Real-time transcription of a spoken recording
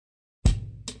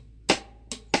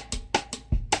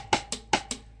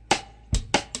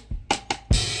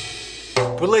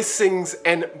Blessings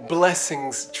and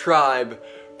blessings, tribe,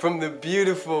 from the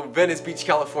beautiful Venice Beach,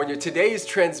 California. Today's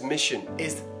transmission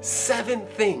is 7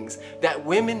 things that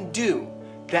women do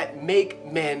that make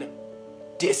men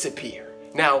disappear.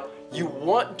 Now, you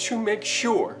want to make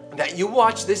sure that you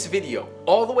watch this video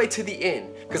all the way to the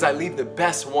end, because I leave the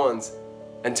best ones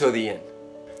until the end.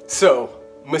 So,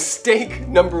 mistake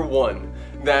number 1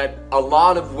 that a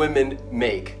lot of women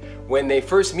make when they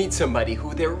first meet somebody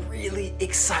who they're really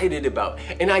excited about.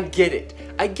 And I get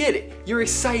it, you're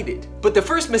excited. But the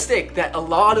first mistake that a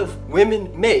lot of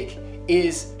women make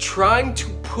is trying to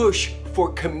push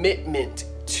for commitment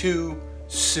too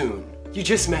soon. You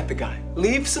just met the guy.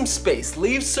 Leave some space,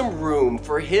 leave some room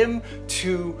for him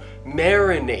to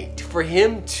marinate, for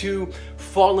him to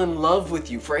fall in love with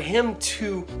you, for him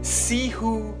to see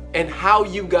who and how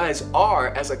you guys are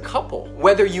as a couple,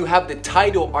 whether you have the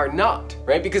title or not,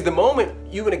 right? Because the moment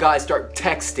you and a guy start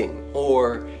texting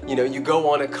or, you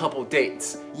go on a couple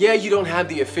dates, yeah, you don't have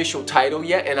the official title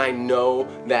yet, and I know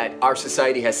that our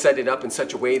society has set it up in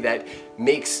such a way that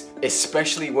makes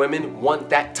especially women want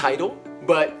that title,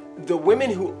 but the women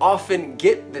who often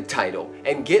get the title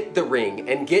and get the ring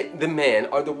and get the man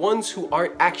are the ones who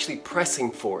aren't actually pressing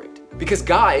for it. Because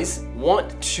guys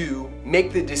want to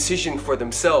make the decision for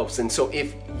themselves, and so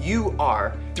if you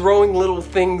are throwing little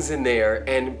things in there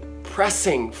and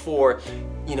pressing for,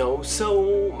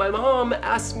 so my mom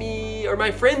asked me, or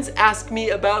my friends asked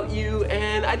me about you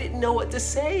and I didn't know what to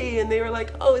say, and they were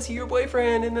like, oh, is he your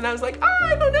boyfriend? And then I was like,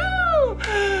 I don't know.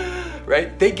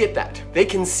 Right? They get that. They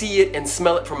can see it and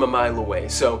smell it from a mile away.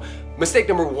 So mistake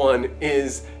number 1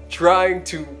 is trying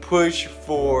to push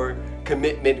for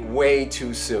commitment way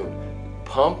too soon.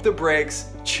 Pump the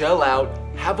brakes, chill out,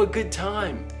 have a good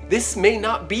time. This may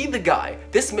not be the guy.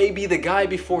 This may be the guy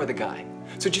before the guy.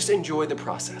 So just enjoy the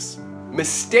process.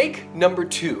 Mistake number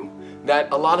 2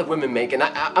 that a lot of women make, and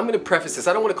I'm going to preface this,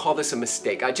 I don't want to call this a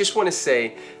mistake. I just want to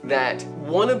say that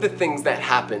one of the things that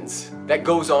happens, that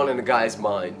goes on in a guy's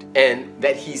mind, and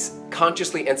that he's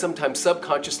consciously and sometimes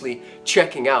subconsciously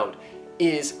checking out,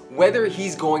 is whether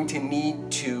he's going to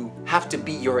need to have to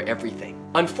be your everything.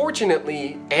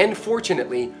 Unfortunately and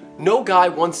fortunately, no guy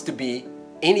wants to be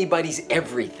anybody's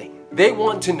everything. They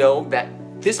want to know that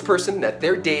this person that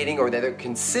they're dating or that they're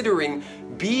considering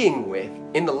being with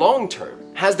in the long term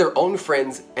has their own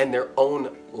friends and their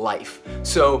own life.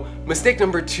 So mistake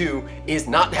number 2 is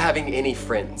not having any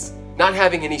friends, not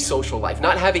having any social life,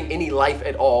 not having any life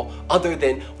at all other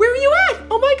than, where are you at?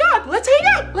 Oh my God, let's hang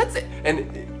out,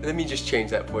 and let me just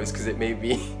change that voice because it may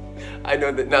be, I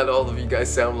know that not all of you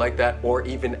guys sound like that or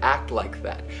even act like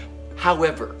that.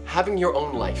 However, having your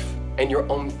own life and your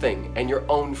own thing and your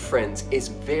own friends is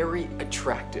very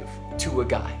attractive to a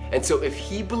guy. And so if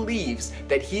he believes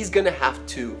that he's gonna have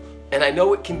to, and I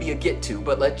know it can be a get to,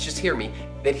 but let's just hear me,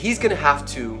 that he's gonna have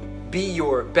to be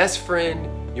your best friend,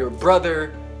 your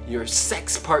brother, your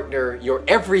sex partner, your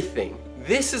everything,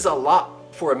 this is a lot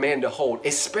for a man to hold,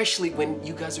 especially when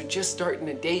you guys are just starting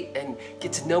to date and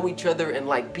get to know each other and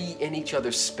like be in each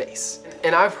other's space.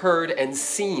 And I've heard and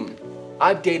seen,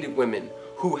 I've dated women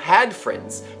who had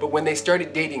friends, but when they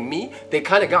started dating me, they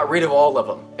kind of got rid of all of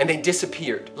them and they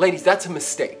disappeared. Ladies, that's a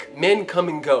mistake. Men come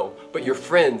and go, but your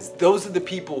friends, those are the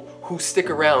people who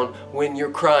stick around when you're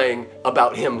crying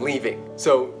about him leaving.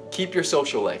 So keep your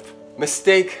social life.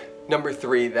 Mistake number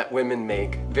 3 that women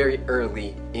make very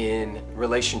early in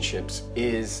relationships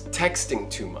is texting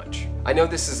too much. I know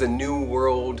this is a new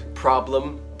world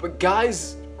problem, but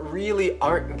guys really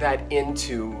aren't that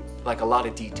into like a lot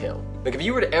of detail. Like if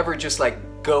you were to ever just like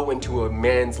go into a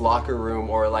man's locker room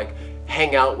or like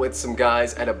hang out with some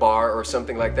guys at a bar or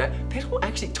something like that, they don't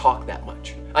actually talk that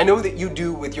much. I know that you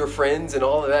do with your friends and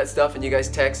all of that stuff, and you guys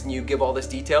text and you give all this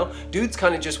detail. Dudes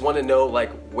kind of just want to know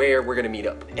like where we're gonna meet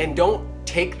up. And don't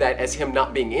take that as him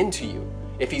not being into you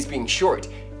if he's being short.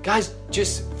 Guys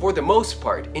just, for the most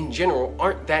part, in general,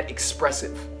 aren't that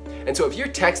expressive. And so if you're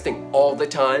texting all the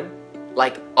time,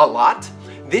 like a lot,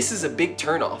 this is a big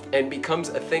turnoff and becomes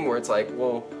a thing where it's like,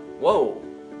 well, whoa,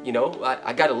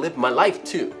 I gotta live my life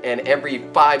too. And every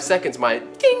 5 seconds my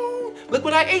ding, look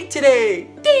what I ate today,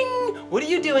 ding, what are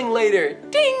you doing later,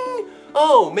 ding,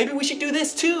 oh, maybe we should do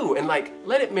this too. And like,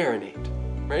 let it marinate,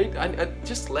 right? I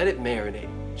just let it marinate.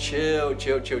 Chill,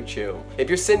 chill, chill, chill. If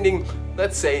you're sending,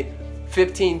 let's say,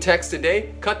 15 texts a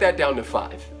day, cut that down to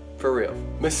 5, for real.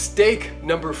 Mistake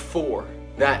number 4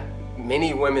 that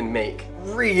many women make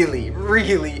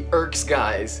really irks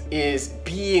guys is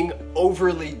being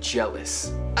overly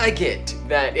jealous. I get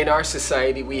that in our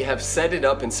society we have set it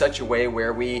up in such a way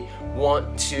where we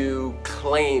want to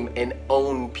claim and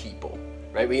own people.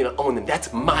 right? We own them.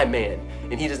 That's my man.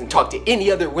 And he doesn't talk to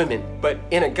any other women. But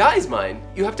in a guy's mind,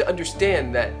 you have to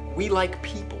understand that we like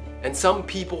people. And some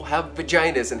people have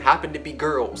vaginas and happen to be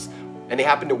girls. And they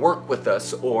happen to work with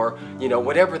us, or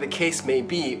whatever the case may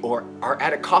be, or are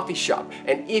at a coffee shop.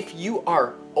 And if you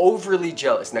are overly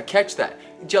jealous, now catch that,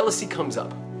 jealousy comes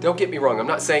up. Don't get me wrong, I'm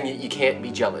not saying you can't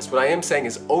be jealous. What I am saying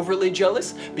is overly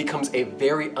jealous becomes a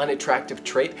very unattractive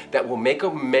trait that will make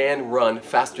a man run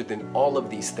faster than all of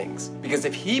these things. Because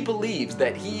if he believes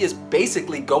that he is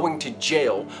basically going to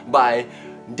jail by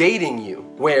dating you,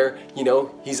 where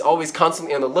he's always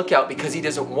constantly on the lookout because he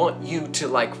doesn't want you to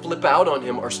like flip out on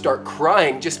him or start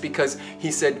crying just because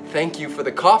he said thank you for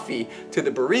the coffee to the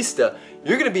barista,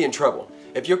 you're gonna be in trouble.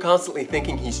 If you're constantly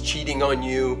thinking he's cheating on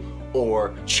you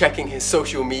or checking his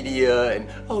social media and,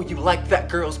 oh, you like that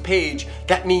girl's page,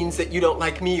 that means that you don't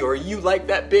like me, or you like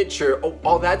that bitch, or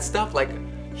all that stuff, like,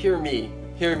 hear me.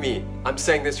 I'm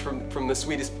saying this from the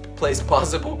sweetest place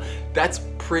possible. That's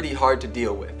pretty hard to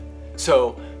deal with.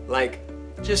 So, like,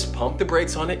 just pump the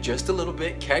brakes on it just a little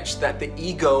bit. Catch that the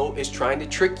ego is trying to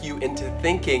trick you into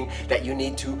thinking that you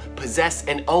need to possess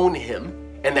and own him,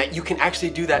 and that you can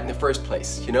actually do that in the first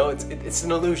place. It's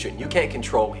an illusion. You can't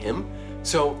control him.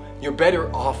 So you're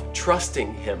better off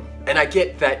trusting him. And I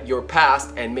get that your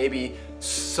past, and maybe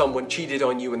someone cheated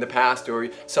on you in the past, or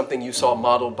something you saw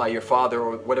modeled by your father,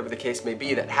 or whatever the case may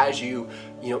be, that has you,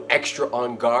 extra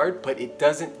on guard, but it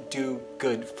doesn't do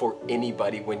good for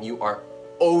anybody when you are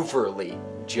overly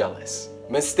jealous.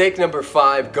 Mistake number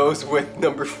 5 goes with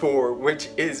number 4, which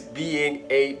is being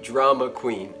a drama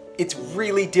queen. It's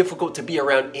really difficult to be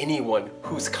around anyone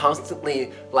who's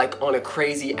constantly like on a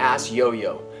crazy ass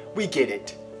yo-yo. We get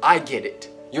it. I get it.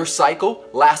 Your cycle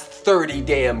lasts 30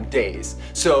 damn days.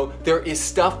 So there is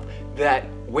stuff that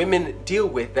women deal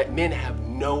with that men have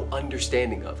no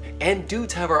understanding of. And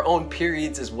dudes have our own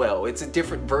periods as well. It's a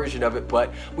different version of it,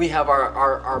 but we have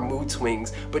our mood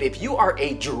swings. But if you are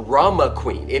a drama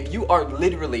queen, if you are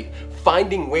literally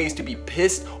finding ways to be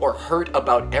pissed or hurt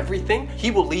about everything, he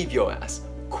will leave your ass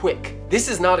quick. This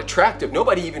is not attractive.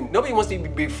 Nobody wants to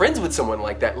be friends with someone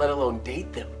like that, let alone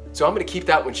date them. So I'm gonna keep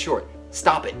that one short.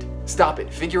 Stop it. Stop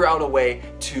it. Figure out a way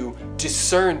to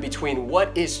discern between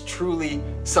what is truly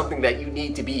something that you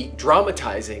need to be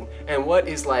dramatizing and what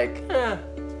is life.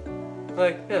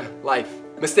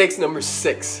 Mistakes number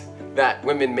 6 that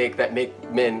women make that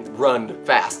make men run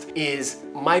fast is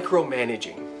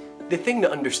micromanaging. The thing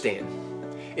to understand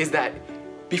is that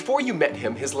before you met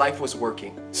him, his life was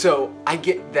working. So I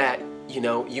get that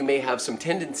you may have some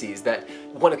tendencies that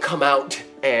want to come out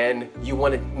and you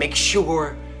want to make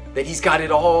sure that he's got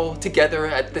it all together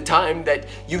at the time that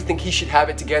you think he should have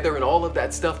it together and all of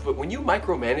that stuff. But when you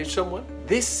micromanage someone,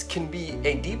 this can be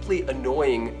a deeply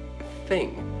annoying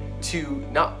thing, to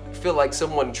not feel like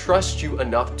someone trusts you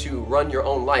enough to run your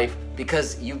own life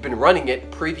because you've been running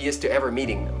it previous to ever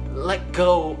meeting them. Let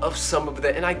go of some of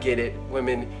the, and I get it,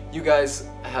 women, you guys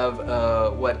have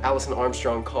what Alison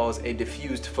Armstrong calls a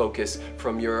diffused focus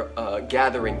from your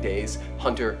gathering days.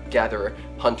 Hunter-gatherer,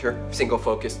 hunter, single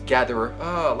focus, gatherer,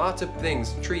 lots of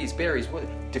things, trees, berries,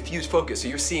 diffused focus. So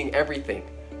you're seeing everything.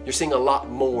 You're seeing a lot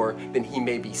more than he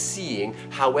may be seeing.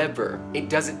 However, it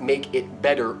doesn't make it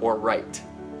better or right.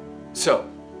 So,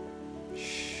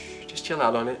 just chill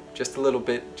out on it, just a little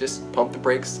bit, just pump the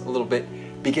brakes a little bit,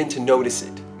 begin to notice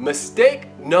it. Mistake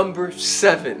number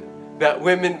 7 that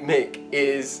women make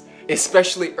is,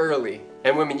 especially early,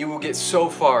 and women, you will get so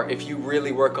far if you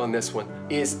really work on this one,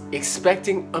 is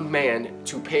expecting a man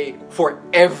to pay for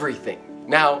everything.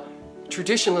 Now,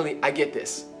 traditionally, I get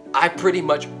this. I pretty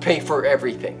much pay for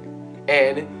everything,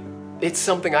 and it's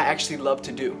something I actually love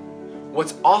to do.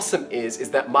 What's awesome is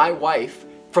that my wife,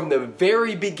 from the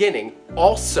very beginning,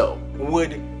 also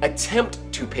would attempt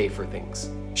to pay for things.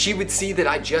 She would see that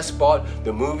I just bought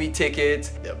the movie tickets,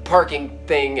 the parking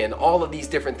thing, and all of these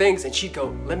different things, and she'd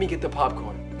go, let me get the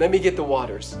popcorn, let me get the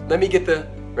waters, let me get the,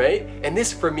 right? And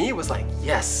this for me was like,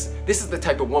 yes, this is the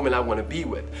type of woman I want to be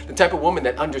with. The type of woman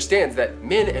that understands that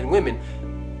men and women,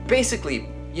 basically,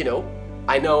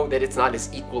 I know that it's not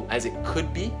as equal as it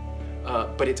could be,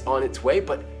 but it's on its way.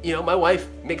 But my wife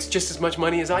makes just as much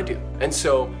money as I do. And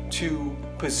so to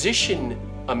position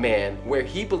a man where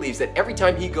he believes that every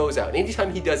time he goes out,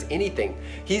 anytime he does anything,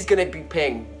 he's gonna be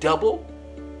paying double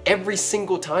every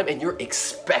single time, and you're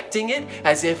expecting it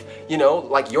as if,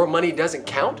 like your money doesn't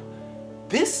count.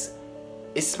 This,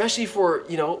 especially for,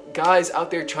 guys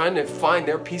out there trying to find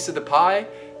their piece of the pie,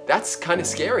 that's kind of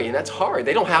scary and that's hard.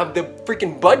 They don't have the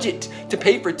freaking budget to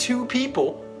pay for 2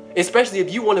 people, especially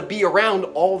if you want to be around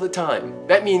all the time.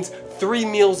 That means 3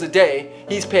 meals a day,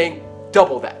 he's paying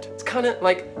double that. It's kind of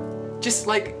like, just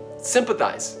like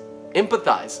sympathize,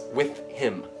 empathize with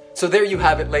him. So there you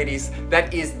have it, ladies.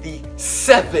 That is the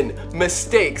 7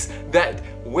 mistakes that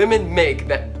women make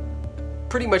that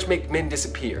pretty much make men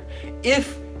disappear.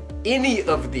 If any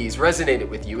of these resonated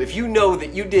with you, if you know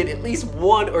that you did at least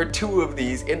 1 or 2 of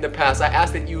these in the past, I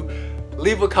ask that you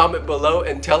leave a comment below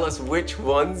and tell us which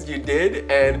ones you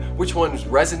did and which ones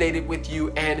resonated with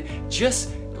you, and just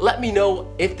let me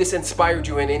know if this inspired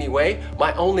you in any way.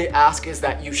 My only ask is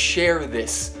that you share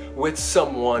this with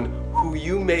someone who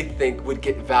you may think would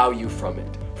get value from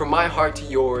it. From my heart to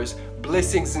yours,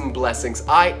 blessings and blessings.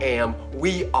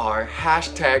 We are,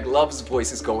 #Love's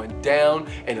Voice is going down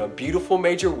in a beautiful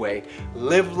major way.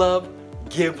 Live love,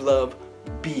 give love,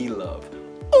 be love.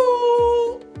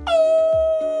 Ooh,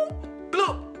 ooh,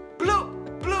 bloop,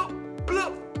 bloop, bloop,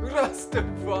 bloop,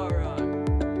 Rastafari.